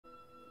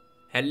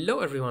Hello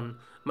everyone!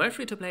 My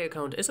free-to-play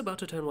account is about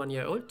to turn 1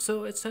 year old,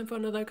 so it's time for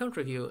another account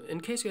review. In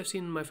case you have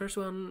seen my first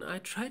one, I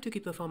tried to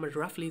keep the format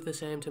roughly the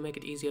same to make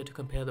it easier to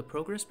compare the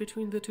progress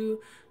between the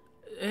two.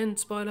 And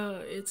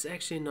spoiler, it's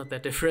actually not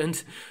that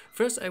different.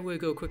 First I will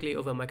go quickly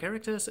over my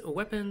characters,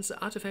 weapons,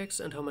 artifacts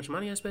and how much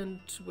money I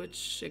spent,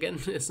 which again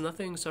is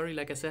nothing, sorry,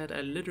 like I said,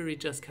 I literally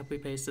just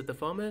copy-pasted the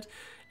format.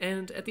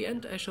 And at the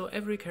end I show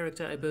every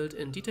character I built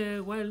in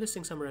detail while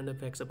listing some random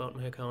facts about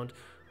my account.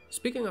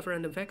 Speaking of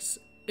random facts,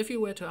 if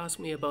you were to ask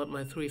me about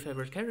my 3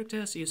 favorite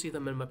characters, you see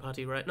them in my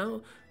party right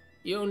now.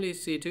 You only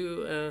see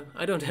 2,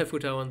 I don't have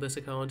Futao on this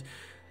account.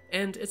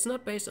 And it's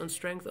not based on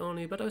strength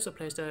only, but also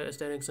playstyle,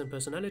 aesthetics and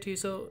personality,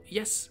 so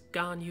yes,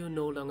 Ganyu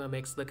no longer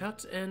makes the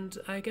cut, and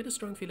I get a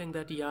strong feeling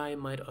that Yai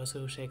might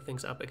also shake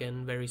things up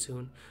again very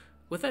soon.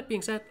 With that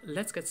being said,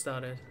 let's get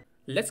started.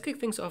 Let's kick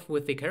things off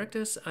with the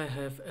characters. I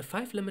have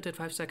 5 limited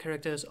 5-star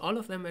characters, all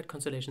of them at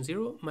Constellation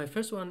 0. My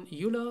first one,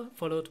 Eula,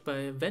 followed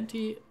by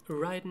Venti,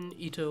 Raiden,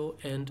 Ito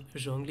and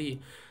Zhongli.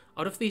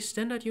 Out of these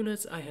standard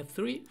units, I have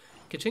 3,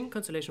 Keqing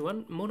Constellation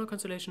 1, Mona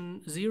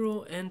Constellation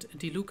 0 and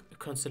Diluc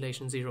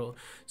Constellation 0.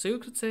 So you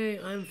could say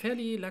I'm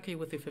fairly lucky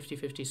with the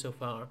 50-50 so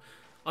far.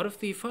 Out of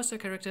the 4-star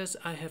characters,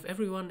 I have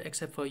everyone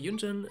except for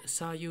Yunjin,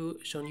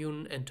 Sayu,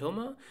 Shonyun and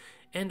Toma.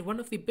 And one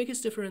of the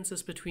biggest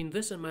differences between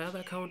this and my other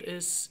account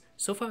is,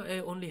 so far I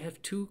only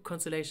have 2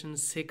 Constellation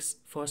 6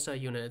 4-star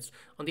units.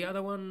 On the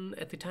other one,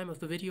 at the time of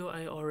the video,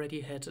 I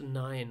already had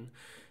 9.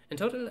 In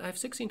total, I have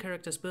 16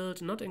 characters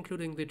built, not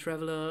including the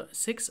Traveler.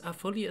 6 are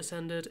fully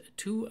ascended,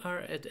 2 are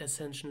at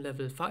Ascension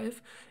level 5,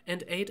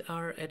 and 8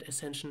 are at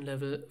Ascension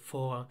level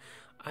 4.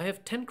 I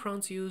have 10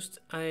 crowns used.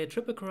 I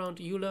triple crowned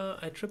Eula,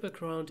 I triple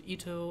crowned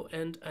Ito,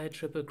 and I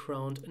triple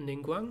crowned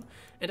Ningguang,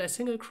 and I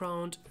single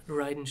crowned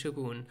Raiden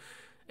Shogun.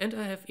 And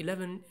I have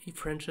 11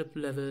 friendship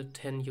level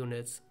 10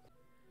 units.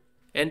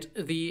 And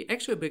the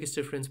actual biggest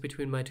difference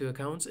between my 2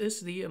 accounts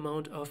is the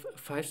amount of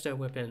 5-star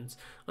weapons.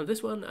 On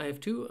this one I have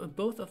 2,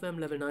 both of them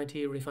level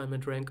 90,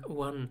 refinement rank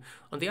 1.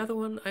 On the other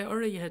one I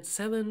already had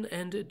 7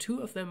 and 2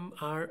 of them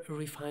are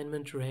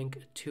refinement rank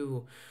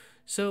 2.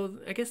 So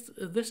I guess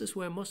this is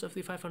where most of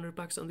the 500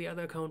 bucks on the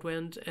other account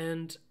went,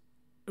 and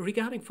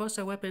regarding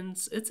 4-star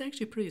weapons, it's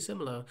actually pretty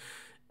similar.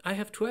 I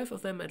have 12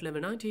 of them at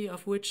level 90,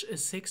 of which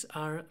 6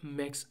 are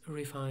max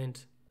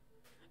refined.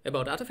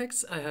 About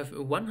artifacts, I have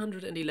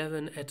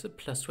 111 at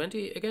plus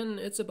 20, again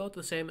it's about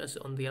the same as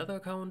on the other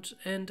account,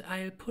 and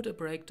I'll put a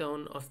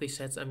breakdown of the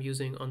sets I'm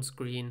using on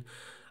screen.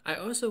 I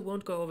also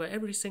won't go over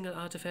every single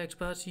artifact,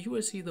 but you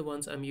will see the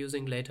ones I'm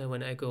using later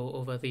when I go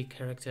over the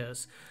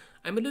characters.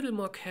 I'm a little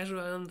more casual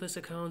on this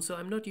account, so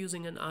I'm not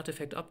using an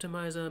artifact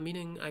optimizer,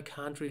 meaning I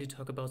can't really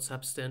talk about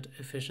substance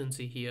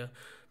efficiency here.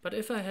 But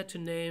if I had to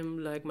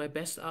name like my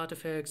best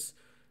artifacts,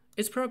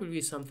 it's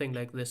probably something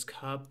like this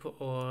cup,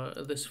 or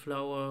this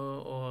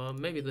flower, or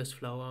maybe this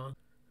flower.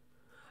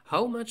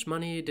 How much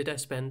money did I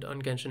spend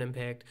on Genshin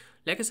Impact?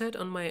 Like I said,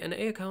 on my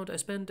NA account I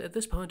spent at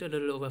this point a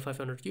little over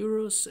 500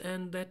 euros,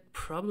 and that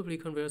probably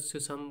converts to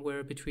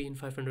somewhere between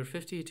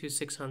 550 to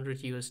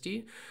 600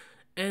 USD.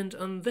 And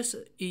on this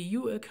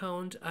EU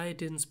account I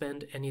didn't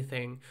spend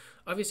anything.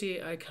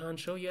 Obviously I can't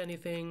show you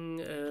anything,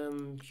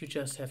 you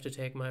just have to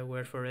take my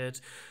word for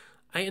it.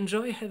 I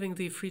enjoy having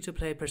the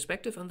free-to-play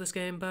perspective on this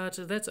game, but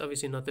that's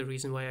obviously not the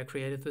reason why I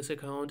created this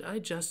account. I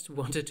just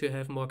wanted to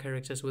have more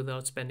characters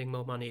without spending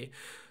more money.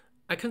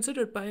 I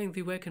considered buying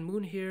the Waken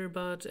Moon here,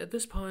 but at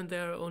this point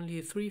there are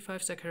only 3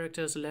 5-star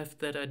characters left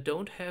that I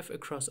don't have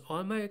across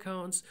all my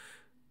accounts.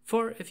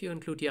 4 if you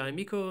include Yai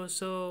Miko,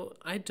 so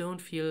I don't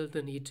feel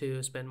the need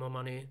to spend more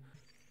money.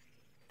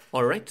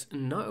 Alright,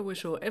 now I will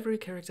show every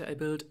character I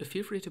built.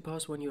 Feel free to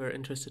pause when you are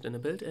interested in a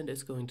build and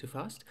it's going too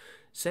fast.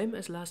 Same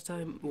as last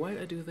time, while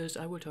I do this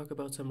I will talk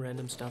about some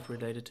random stuff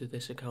related to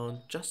this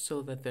account, just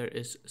so that there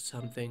is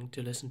something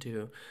to listen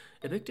to.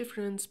 A big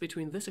difference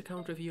between this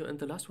account review and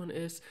the last one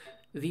is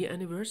the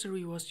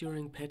anniversary was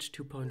during patch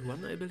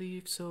 2.1 I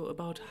believe, so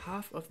about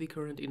half of the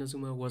current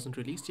Inazuma wasn't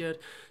released yet,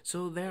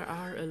 so there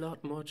are a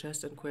lot more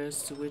chests and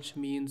quests, which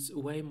means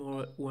way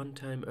more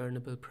one-time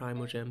earnable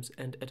Primo Gems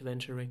and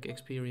adventure rank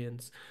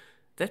experience.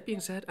 That being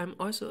said, I'm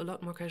also a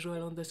lot more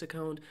casual on this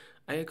account.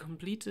 I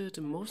completed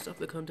most of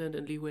the content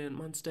in Liyue and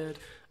Mondstadt.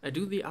 I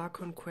do the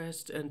Archon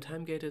quest and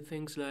time-gated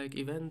things like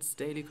events,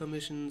 daily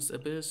commissions,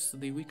 Abyss,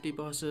 the weekly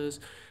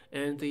bosses,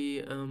 and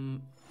the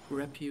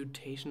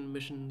reputation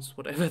missions,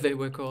 whatever they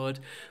were called.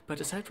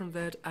 But aside from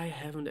that, I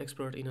haven't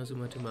explored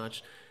Inazuma too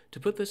much. To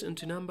put this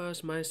into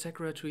numbers, my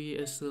Sakura tree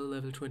is still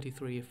level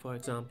 23, for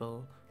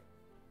example.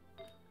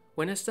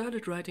 When I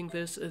started writing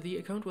this, the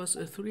account was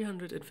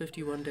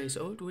 351 days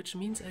old, which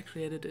means I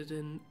created it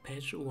in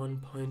patch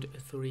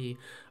 1.3.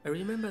 I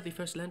remember the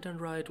first Lantern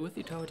Ride with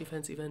the Tower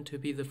Defense event to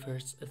be the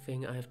first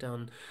thing I've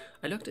done.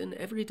 I logged in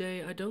every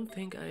day. I don't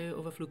think I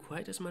overflew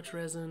quite as much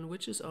resin,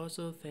 which is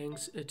also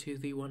thanks to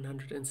the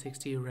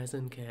 160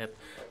 resin cap,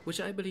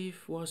 which I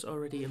believe was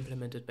already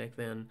implemented back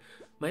then.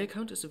 My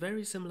account is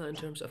very similar in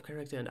terms of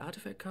character and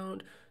artifact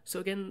count, so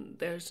again,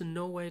 there's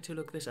no way to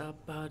look this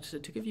up, but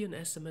to give you an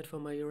estimate for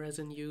my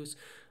resin use,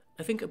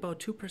 I think about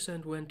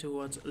 2% went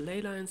towards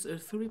ley lines,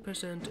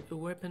 3%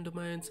 weapon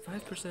domains,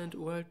 5%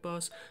 world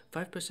boss,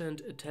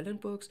 5%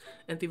 talent books,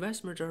 and the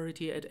vast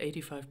majority at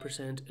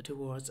 85%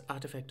 towards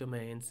artifact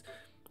domains.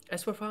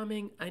 As for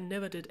farming, I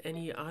never did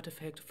any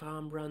artifact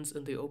farm runs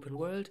in the open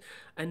world.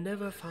 I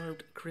never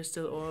farmed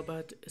crystal ore,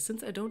 but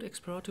since I don't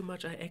explore too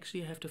much, I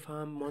actually have to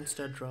farm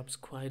monster drops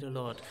quite a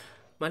lot.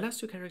 My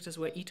last two characters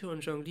were Ito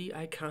and Zhongli.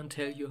 I can't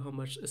tell you how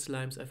much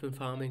slimes I've been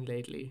farming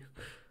lately.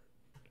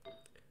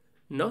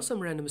 Now some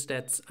random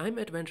stats. I'm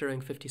adventure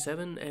rank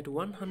 57 at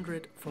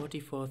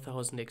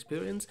 144,000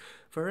 experience.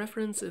 For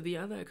reference, the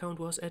other account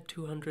was at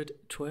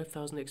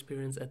 212,000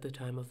 experience at the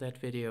time of that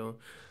video.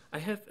 I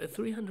have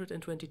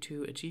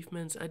 322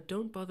 achievements. I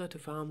don't bother to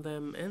farm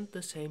them, and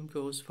the same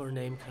goes for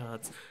name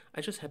cards. I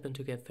just happen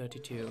to get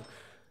 32.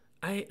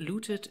 I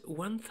looted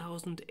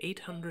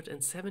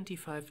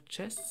 1,875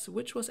 chests,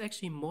 which was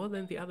actually more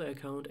than the other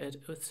account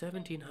at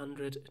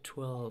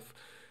 1,712.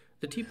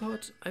 The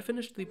teapot, I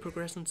finished the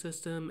progression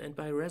system, and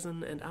by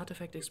resin and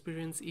artifact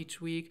experience each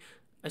week.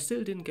 I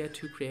still didn't get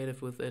too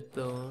creative with it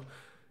though.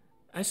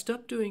 I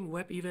stopped doing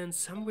web events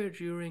somewhere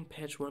during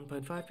patch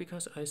 1.5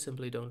 because I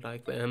simply don't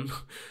like them.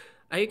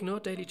 I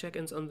ignored daily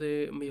check-ins on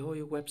the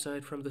MiHoYo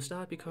website from the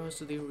start because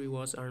the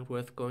rewards aren't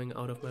worth going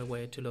out of my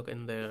way to look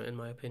in there, in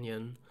my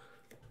opinion.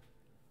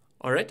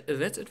 Alright,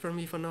 that's it from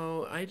me for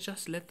now. I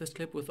just let this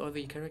clip with all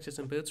the characters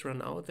and builds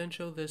run out, then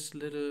show this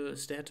little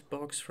stat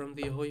box from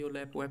the HoYo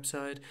Lab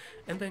website,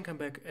 and then come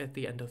back at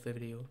the end of the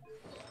video.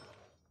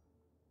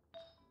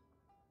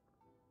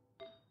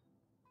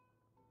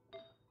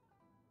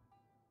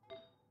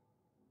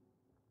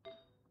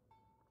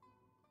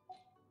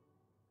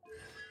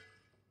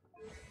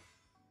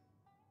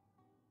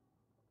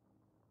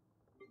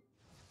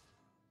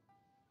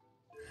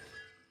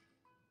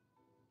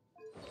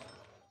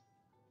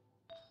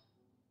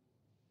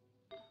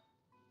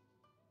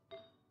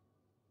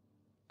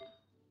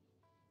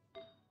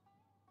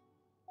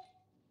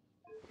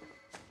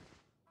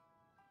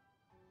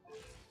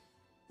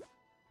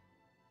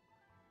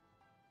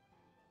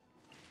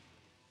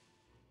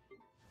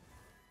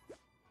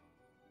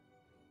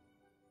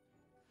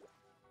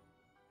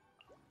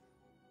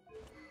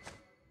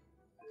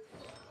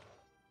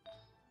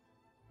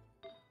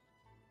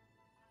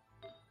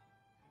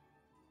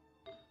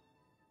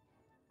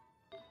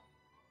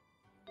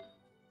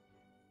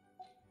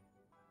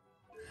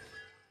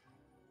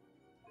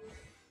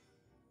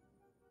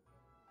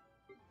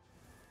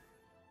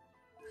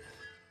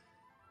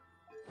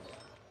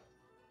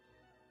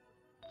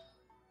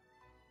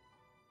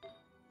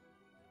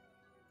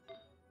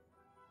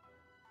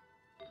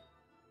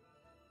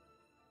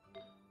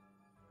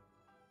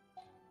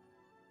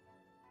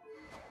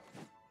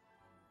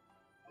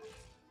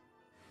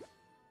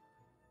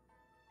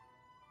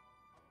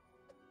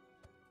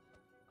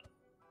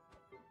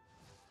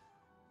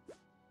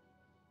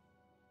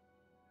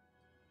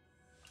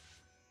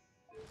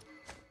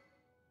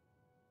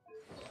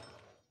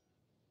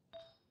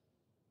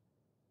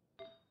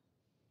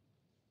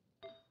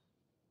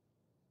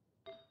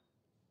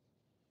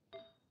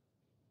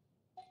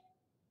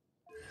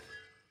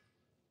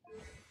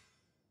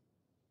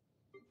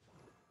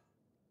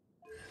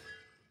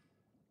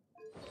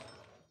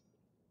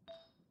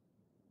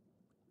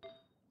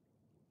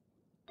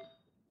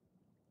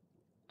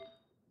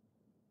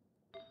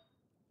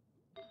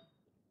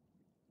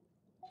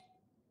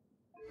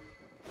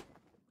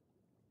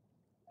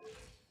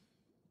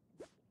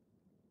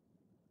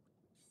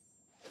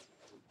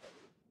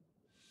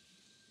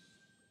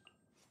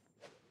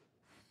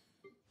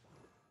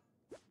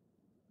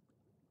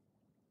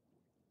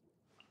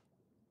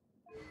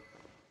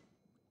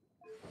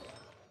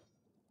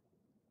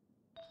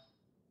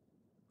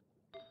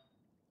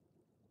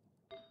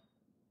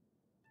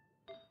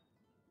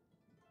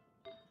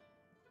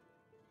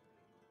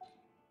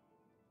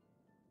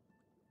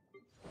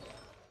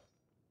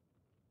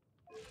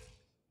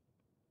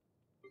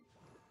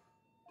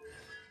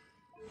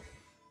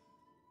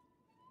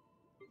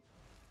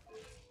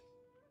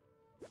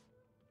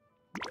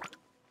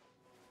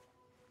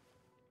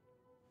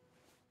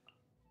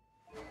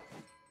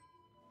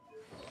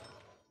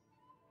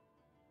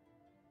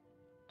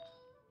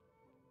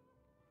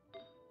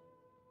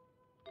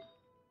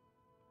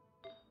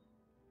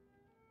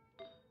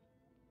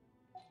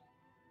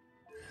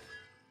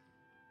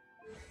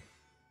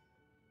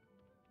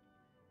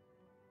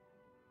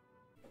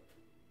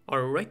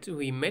 Alright,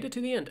 we made it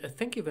to the end.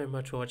 Thank you very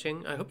much for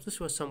watching. I hope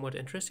this was somewhat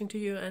interesting to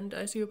you, and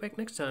I see you back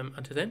next time.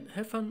 Until then,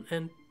 have fun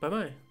and bye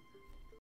bye.